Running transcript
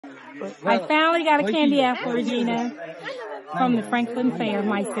I finally got a candy apple, Regina, from the Franklin Fair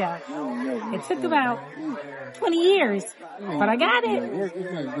myself. It took about 20 years, but I got it.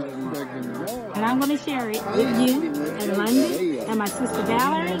 And I'm going to share it with you and London and my sister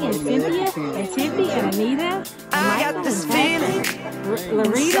Valerie and Cynthia and Tiffy and Anita and Michael and Patrick,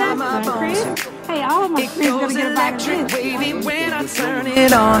 Larita and Chris. Hey, all of my friends are going to get a bite of this. Wavy when I turn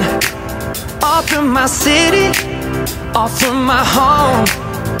it on. All through my city, all through my home.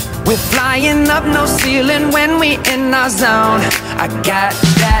 We're flying up, no ceiling when we in our zone. I got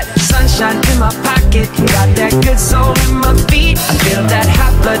that sunshine in my pocket, got that good soul in my feet. I feel that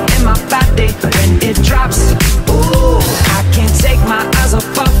hot blood in my body when it drops. Ooh, I can't take my eyes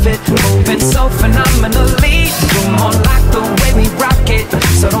off of it, moving so phenomenally. You're more like the way we rock it,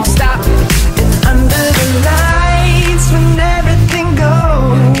 so don't stop. And under the lights when everything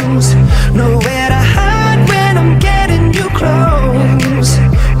goes, nowhere to hide when I'm getting you close.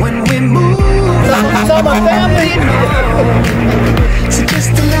 When we move, all my family knows. So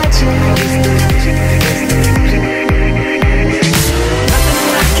just imagine. Nothing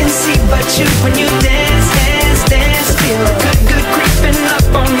I can see but you when you dance, dance, dance. Feel good, good creeping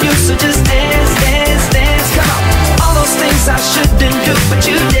up on you. So just dance, dance, dance. Come on. All those things I shouldn't do, but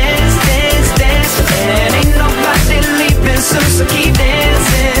you dance, dance, dance. And ain't nobody leaving soon, so keep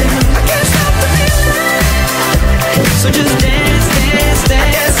dancing. I can't stop the feeling. So just dance, dance, dance.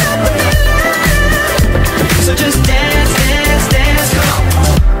 So just dance, dance, dance, come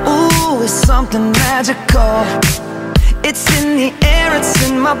on. Ooh, it's something magical. It's in the air, it's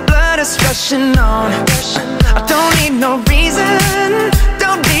in my blood, it's rushing on. I don't need no reason,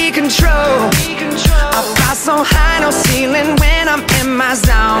 don't need control. I fly so high, no ceiling when I'm in my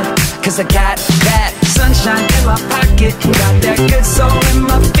zone. Cause I got that sunshine in my pocket, got that good soul in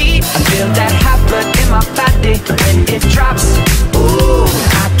my feet. I feel that hot blood in my body when it drops. Ooh,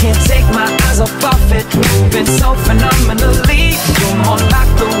 I can't take my eyes off of it, moving so phenomenally. You're more like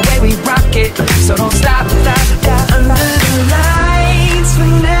the way we rock it, so don't stop, stop, stop. Under the lights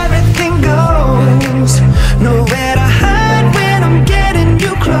when everything goes, nowhere to hide when I'm getting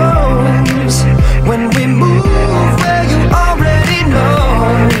you close. When we move where you already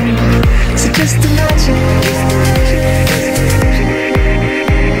know, so just imagine.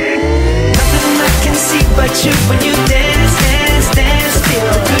 Nothing I can see but you when you dance, dance, dance. Feel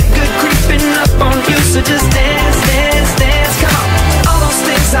good, good creeping up on you, so just dance, dance, dance. Come on. All those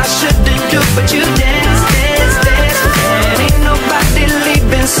things I shouldn't do, but you dance, dance, dance. And ain't nobody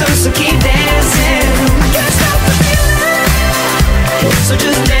leaving soon, so keep dancing. I can't stop the feeling. So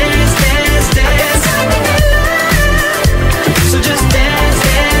just dance, dance, dance. So just dance,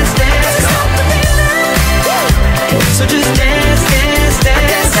 dance, dance. So just dance, dance, dance. I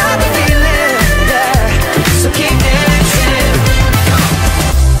can't stop the feeling, yeah. So keep dancing.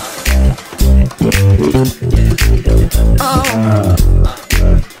 Oh,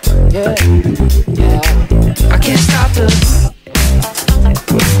 yeah, yeah. I can't stop the.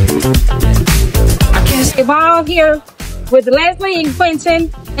 I can't stop. Evolve here with Leslie and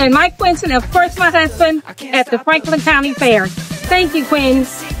Quentin, and Mike Quentin, of course, my husband, at the Franklin County Fair. Thank you, Quinn.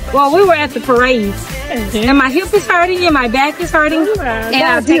 Well, we were at the parade, and my hip is hurting and my back is hurting, and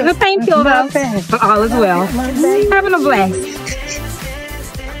I'll take the painkiller though, but all is well. Having a blast.